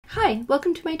Hi,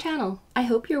 welcome to my channel. I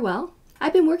hope you're well.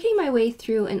 I've been working my way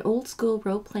through an old school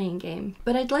role-playing game,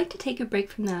 but I'd like to take a break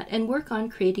from that and work on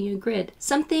creating a grid,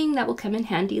 something that will come in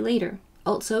handy later.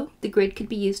 Also, the grid could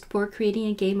be used for creating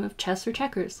a game of chess or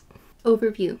checkers.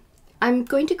 Overview. I'm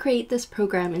going to create this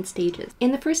program in stages.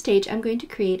 In the first stage, I'm going to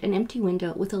create an empty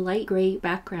window with a light gray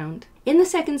background. In the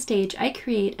second stage, I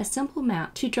create a simple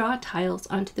map to draw tiles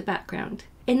onto the background.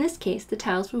 In this case, the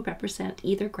tiles will represent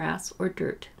either grass or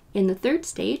dirt. In the third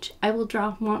stage, I will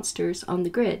draw monsters on the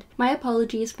grid. My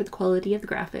apologies for the quality of the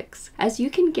graphics. As you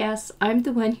can guess, I'm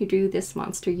the one who drew this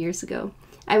monster years ago.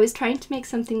 I was trying to make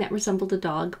something that resembled a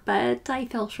dog, but I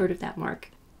fell short of that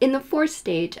mark. In the fourth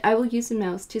stage, I will use a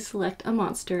mouse to select a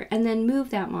monster and then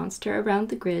move that monster around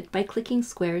the grid by clicking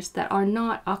squares that are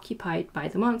not occupied by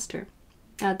the monster.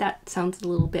 That sounds a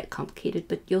little bit complicated,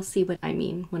 but you'll see what I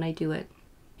mean when I do it.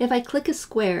 If I click a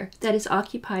square that is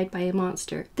occupied by a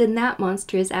monster, then that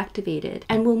monster is activated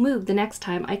and will move the next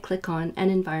time I click on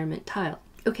an environment tile.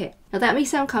 Okay, now that may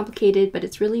sound complicated, but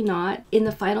it's really not. In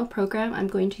the final program, I'm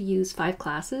going to use 5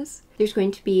 classes. There's going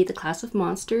to be the class of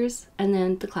monsters, and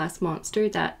then the class monster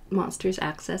that monsters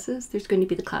accesses. There's going to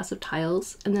be the class of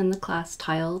tiles, and then the class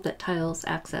tile that tiles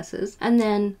accesses, and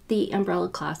then the umbrella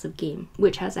class of game,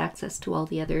 which has access to all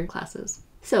the other classes.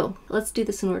 So let's do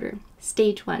this in order.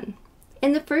 Stage 1.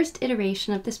 In the first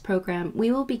iteration of this program, we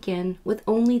will begin with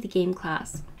only the game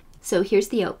class. So here's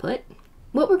the output.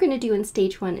 What we're going to do in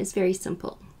stage 1 is very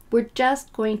simple. We're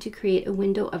just going to create a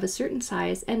window of a certain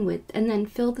size and width and then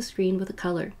fill the screen with a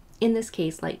color, in this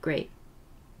case light gray.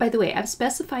 By the way, I've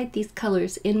specified these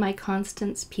colors in my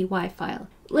constants.py file.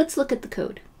 Let's look at the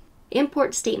code.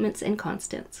 Import statements and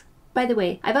constants. By the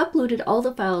way, I've uploaded all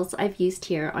the files I've used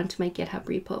here onto my GitHub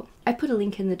repo. I put a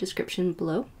link in the description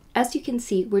below. As you can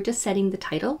see, we're just setting the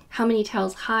title, how many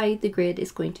tiles high the grid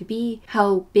is going to be,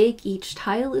 how big each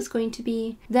tile is going to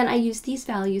be. Then I use these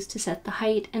values to set the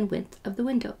height and width of the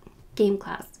window. Game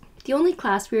class. The only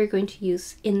class we are going to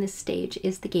use in this stage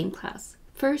is the game class.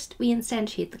 First, we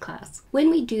instantiate the class. When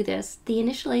we do this, the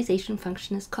initialization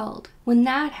function is called. When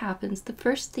that happens, the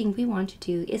first thing we want to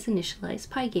do is initialize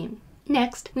Pygame.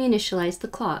 Next, we initialize the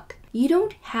clock. You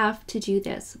don't have to do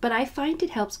this, but I find it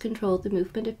helps control the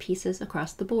movement of pieces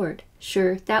across the board.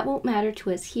 Sure, that won't matter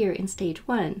to us here in stage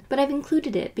 1, but I've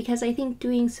included it because I think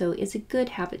doing so is a good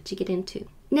habit to get into.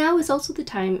 Now is also the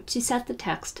time to set the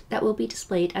text that will be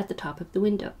displayed at the top of the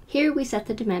window. Here we set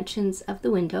the dimensions of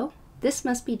the window. This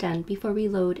must be done before we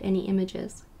load any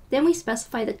images. Then we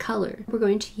specify the color we're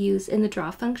going to use in the draw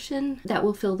function that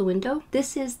will fill the window.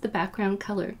 This is the background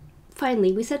color.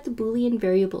 Finally, we set the Boolean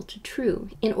variable to true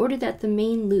in order that the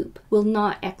main loop will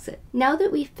not exit. Now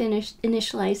that we've finished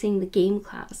initializing the game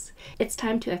class, it's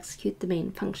time to execute the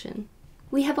main function.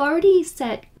 We have already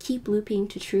set keep looping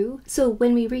to true, so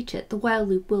when we reach it, the while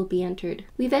loop will be entered.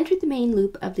 We've entered the main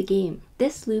loop of the game.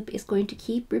 This loop is going to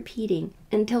keep repeating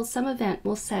until some event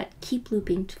will set keep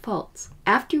looping to false.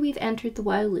 After we've entered the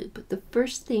while loop, the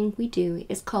first thing we do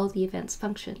is call the events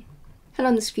function. And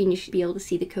on the screen you should be able to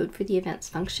see the code for the events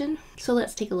function, so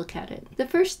let's take a look at it. The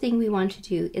first thing we want to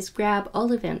do is grab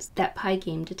all events that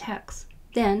Pygame detects.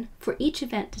 Then, for each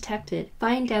event detected,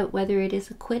 find out whether it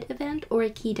is a quit event or a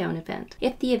key down event.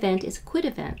 If the event is a quit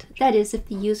event, that is if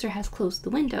the user has closed the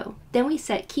window, then we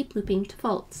set keep looping to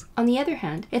false. On the other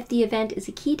hand, if the event is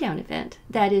a key down event,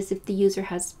 that is if the user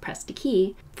has pressed a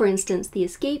key, for instance the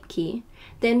escape key,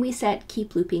 then we set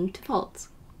keep looping to false.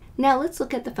 Now let's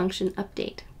look at the function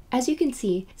update. As you can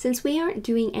see, since we aren't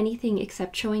doing anything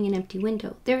except showing an empty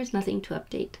window, there is nothing to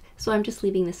update, so I'm just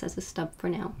leaving this as a stub for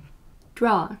now.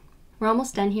 Draw. We're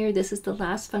almost done here. This is the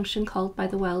last function called by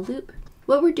the while loop.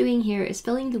 What we're doing here is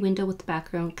filling the window with the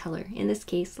background color, in this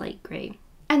case light gray.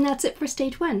 And that's it for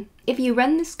stage 1. If you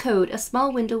run this code, a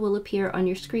small window will appear on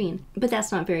your screen, but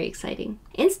that's not very exciting.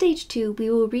 In stage 2, we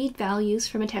will read values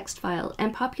from a text file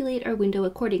and populate our window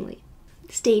accordingly.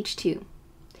 Stage 2.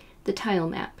 The tile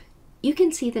map. You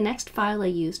can see the next file I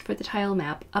used for the tile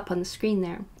map up on the screen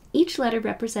there. Each letter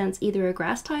represents either a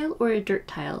grass tile or a dirt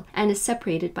tile and is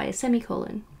separated by a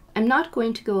semicolon. I'm not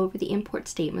going to go over the import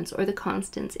statements or the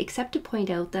constants except to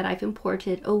point out that I've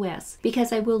imported OS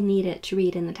because I will need it to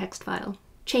read in the text file.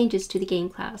 Changes to the game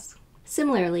class.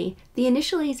 Similarly, the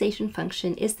initialization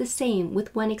function is the same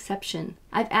with one exception.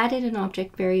 I've added an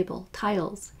object variable,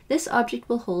 tiles. This object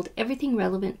will hold everything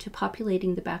relevant to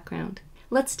populating the background.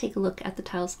 Let's take a look at the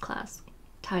tiles class.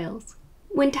 Tiles.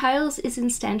 When tiles is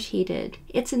instantiated,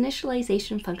 its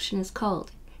initialization function is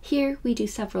called. Here we do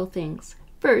several things.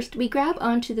 First, we grab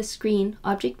onto the screen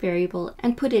object variable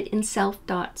and put it in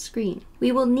self.screen.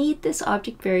 We will need this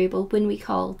object variable when we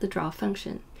call the draw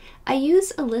function. I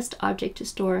use a list object to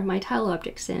store my tile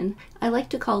objects in. I like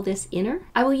to call this inner.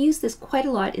 I will use this quite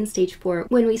a lot in stage 4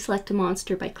 when we select a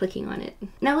monster by clicking on it.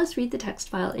 Now let's read the text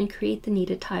file and create the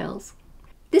needed tiles.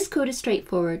 This code is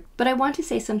straightforward, but I want to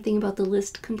say something about the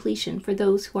list completion for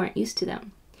those who aren't used to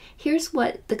them. Here's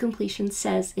what the completion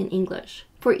says in English.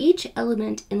 For each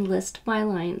element in list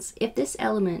mylines, if this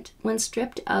element, when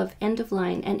stripped of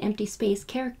end-of-line and empty space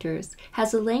characters,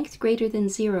 has a length greater than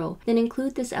 0, then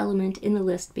include this element in the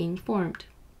list being formed.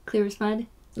 Clear as mud?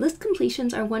 List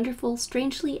completions are wonderful,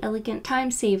 strangely elegant time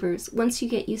savers once you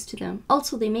get used to them.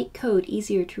 Also, they make code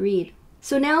easier to read.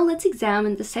 So now let's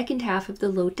examine the second half of the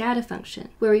load data function,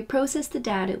 where we process the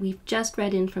data we've just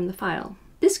read in from the file.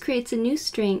 This creates a new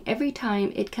string every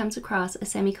time it comes across a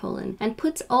semicolon and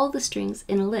puts all the strings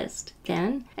in a list.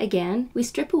 Then, again, we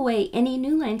strip away any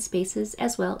new line spaces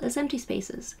as well as empty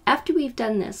spaces. After we've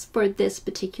done this for this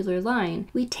particular line,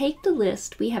 we take the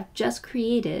list we have just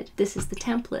created, this is the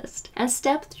temp list, and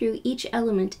step through each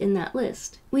element in that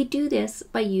list. We do this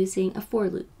by using a for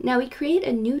loop. Now we create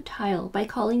a new tile by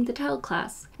calling the tile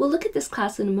class. We'll look at this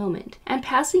class in a moment, and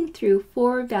passing through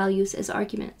 4 values as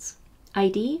arguments: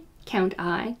 ID, count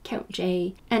I, count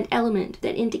J, and element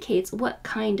that indicates what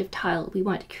kind of tile we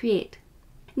want to create.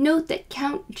 Note that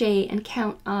count J and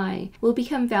count I will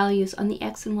become values on the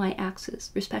X and Y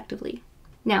axis, respectively.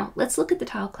 Now, let's look at the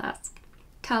tile class.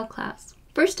 Tile class.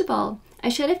 First of all, I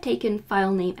should have taken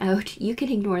file name out. You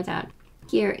can ignore that.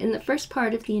 Here, in the first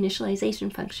part of the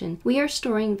initialization function, we are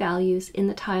storing values in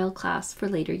the tile class for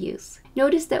later use.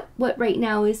 Notice that what right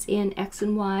now is in X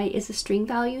and Y is a string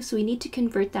value, so we need to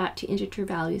convert that to integer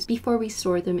values before we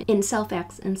store them in self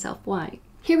X and self Y.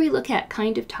 Here we look at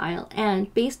kind of tile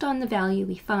and, based on the value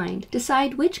we find,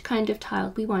 decide which kind of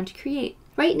tile we want to create.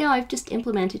 Right now I've just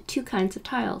implemented 2 kinds of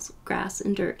tiles, grass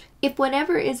and dirt. If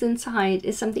whatever is inside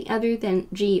is something other than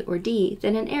G or D,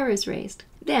 then an error is raised.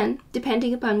 Then,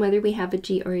 depending upon whether we have a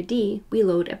G or a D, we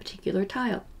load a particular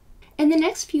tile. In the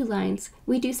next few lines,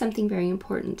 we do something very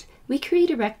important. We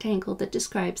create a rectangle that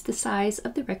describes the size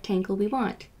of the rectangle we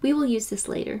want. We will use this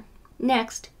later.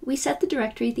 Next, we set the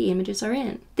directory the images are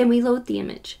in. Then we load the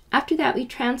image. After that, we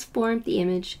transform the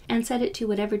image and set it to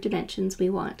whatever dimensions we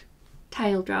want.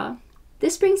 Tile draw.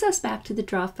 This brings us back to the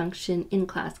draw function in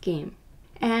class game.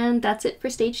 And that's it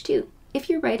for stage 2. If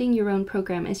you're writing your own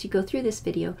program as you go through this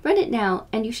video, run it now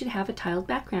and you should have a tiled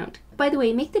background. By the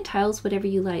way, make the tiles whatever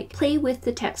you like. Play with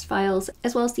the text files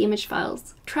as well as the image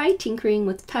files. Try tinkering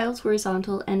with tiles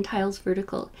horizontal and tiles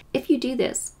vertical. If you do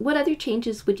this, what other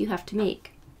changes would you have to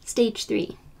make? Stage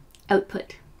 3.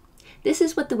 Output. This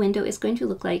is what the window is going to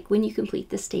look like when you complete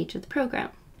this stage of the program.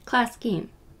 Class game.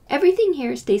 Everything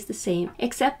here stays the same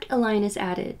except a line is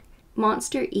added.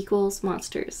 Monster equals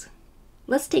monsters.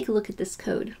 Let's take a look at this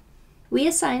code. We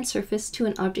assign surface to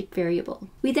an object variable.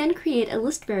 We then create a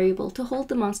list variable to hold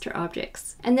the monster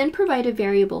objects, and then provide a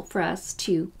variable for us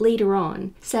to, later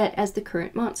on, set as the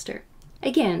current monster.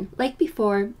 Again, like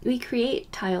before, we create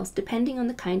tiles depending on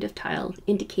the kind of tile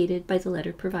indicated by the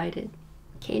letter provided.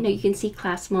 Okay, now you can see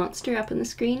class monster up on the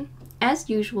screen. As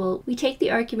usual, we take the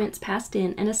arguments passed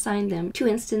in and assign them to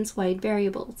instance-wide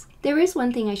variables. There is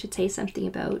one thing I should say something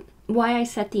about, why I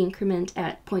set the increment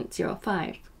at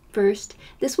 0.05. First,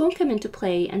 this won't come into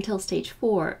play until stage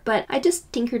 4, but I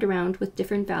just tinkered around with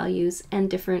different values and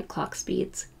different clock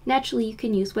speeds. Naturally, you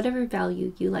can use whatever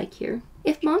value you like here.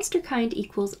 If monster kind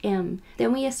equals m,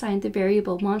 then we assign the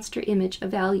variable monster image a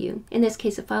value, in this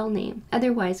case a file name,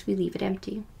 otherwise we leave it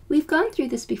empty. We've gone through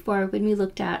this before when we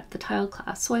looked at the tile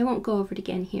class, so I won't go over it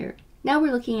again here. Now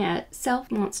we're looking at self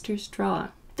monsters draw.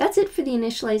 That's it for the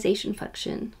initialization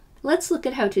function. Let's look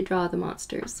at how to draw the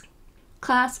monsters.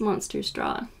 Class monsters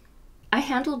draw. I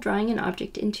handle drawing an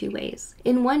object in 2 ways.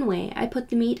 In one way, I put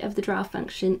the meat of the draw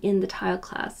function in the tile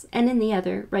class, and in the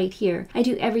other, right here, I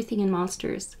do everything in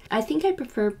monsters. I think I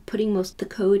prefer putting most of the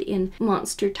code in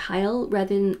monster tile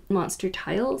rather than monster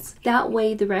tiles. That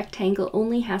way, the rectangle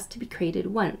only has to be created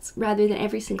once, rather than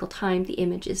every single time the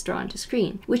image is drawn to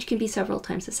screen, which can be several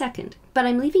times a second. But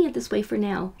I'm leaving it this way for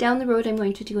now. Down the road, I'm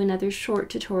going to do another short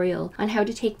tutorial on how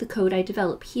to take the code I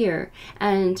develop here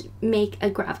and make a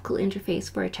graphical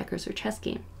interface for a checkers or chess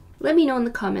game. Let me know in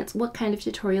the comments what kind of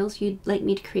tutorials you'd like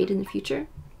me to create in the future.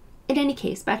 In any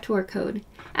case, back to our code.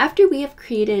 After we have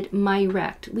created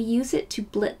myRect, we use it to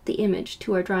blit the image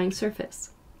to our drawing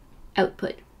surface.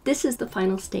 Output. This is the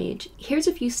final stage. Here's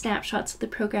a few snapshots of the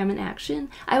program in action.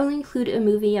 I will include a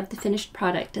movie of the finished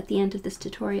product at the end of this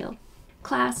tutorial.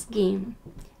 Class game.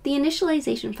 The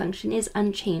initialization function is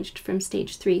unchanged from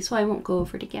stage 3, so I won't go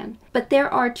over it again. But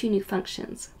there are 2 new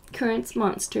functions. current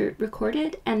monster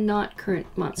recorded and not current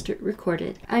monster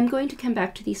recorded. I'm going to come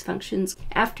back to these functions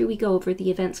after we go over the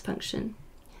events function.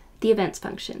 The events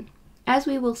function. As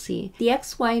we will see, the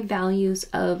XY values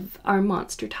of our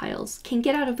monster tiles can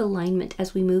get out of alignment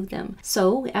as we move them.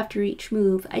 So after each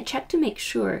move, I check to make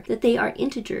sure that they are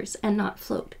integers and not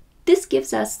float. This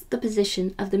gives us the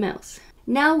position of the mouse.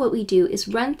 Now what we do is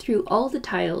run through all the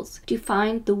tiles to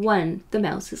find the one the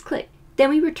mouse has clicked.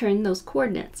 Then we return those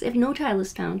coordinates. If no tile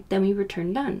is found, then we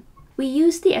return none. We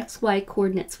use the XY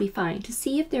coordinates we find to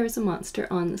see if there is a monster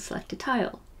on the selected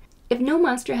tile. If no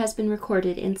monster has been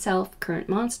recorded in self current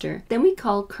monster, then we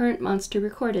call current monster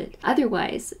recorded.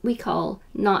 Otherwise, we call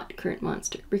not current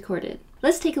monster recorded.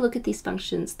 Let's take a look at these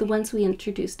functions, the ones we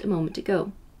introduced a moment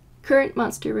ago. Current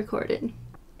monster recorded.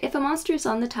 If a monster is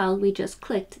on the tile we just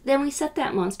clicked, then we set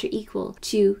that monster equal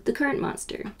to the current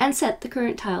monster and set the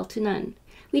current tile to none.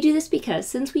 We do this because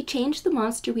since we changed the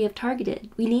monster we have targeted,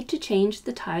 we need to change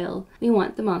the tile we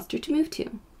want the monster to move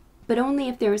to, but only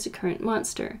if there is a current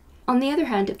monster. On the other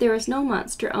hand, if there is no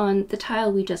monster on the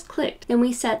tile we just clicked, then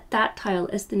we set that tile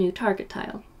as the new target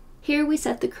tile. Here we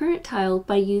set the current tile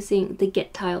by using the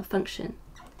getTile function.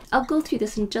 I'll go through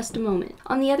this in just a moment.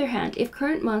 On the other hand, if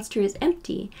current monster is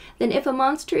empty, then if a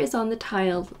monster is on the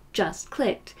tile just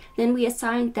clicked, then we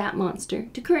assign that monster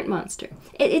to current monster.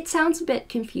 It sounds a bit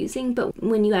confusing, but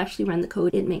when you actually run the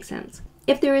code, it makes sense.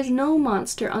 If there is no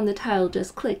monster on the tile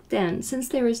just clicked, then, since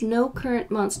there is no current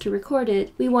monster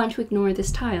recorded, we want to ignore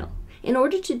this tile. In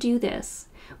order to do this,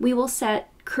 we will set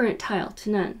current tile to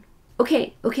none.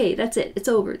 Okay, that's it. It's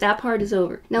over. That part is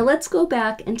over. Now let's go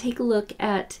back and take a look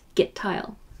at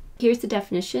getTile. Here's the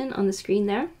definition on the screen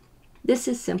there. This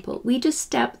is simple. We just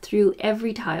step through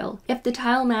every tile. If the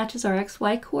tile matches our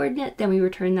XY coordinate, then we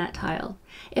return that tile.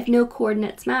 If no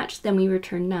coordinates match, then we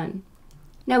return none.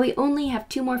 Now we only have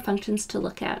two more functions to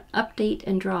look at, update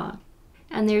and draw.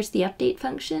 And there's the update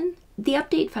function. The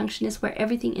update function is where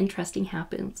everything interesting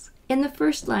happens. In the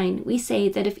first line, we say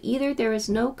that if either there is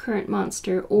no current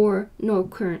monster or no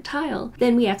current tile,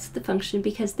 then we exit the function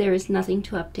because there is nothing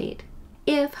to update.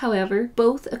 If, however,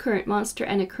 both a current monster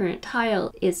and a current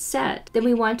tile is set, then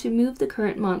we want to move the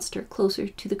current monster closer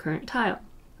to the current tile.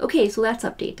 Okay, so that's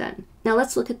update done. Now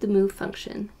let's look at the move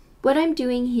function. What I'm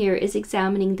doing here is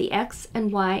examining the X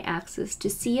and Y axis to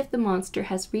see if the monster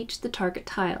has reached the target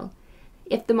tile.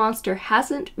 If the monster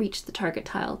hasn't reached the target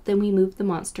tile, then we move the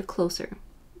monster closer.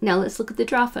 Now let's look at the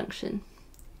draw function.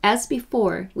 As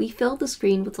before, we fill the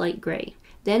screen with light gray.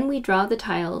 Then we draw the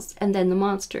tiles and then the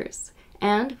monsters.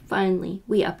 And finally,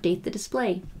 we update the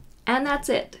display. And that's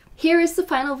it. Here is the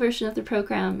final version of the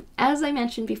program. As I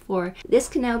mentioned before, this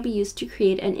can now be used to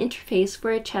create an interface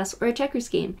for a chess or a checkers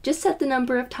game. Just set the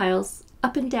number of tiles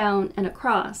up and down and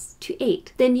across to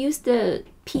 8. Then use the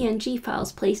PNG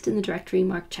files placed in the directory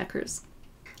marked checkers.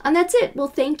 And that's it. Well,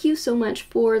 thank you so much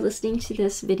for listening to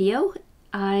this video.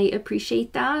 I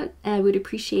appreciate that. I would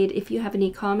appreciate if you have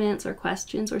any comments or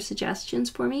questions or suggestions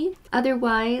for me.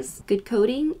 Otherwise, good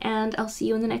coding, and I'll see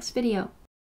you in the next video.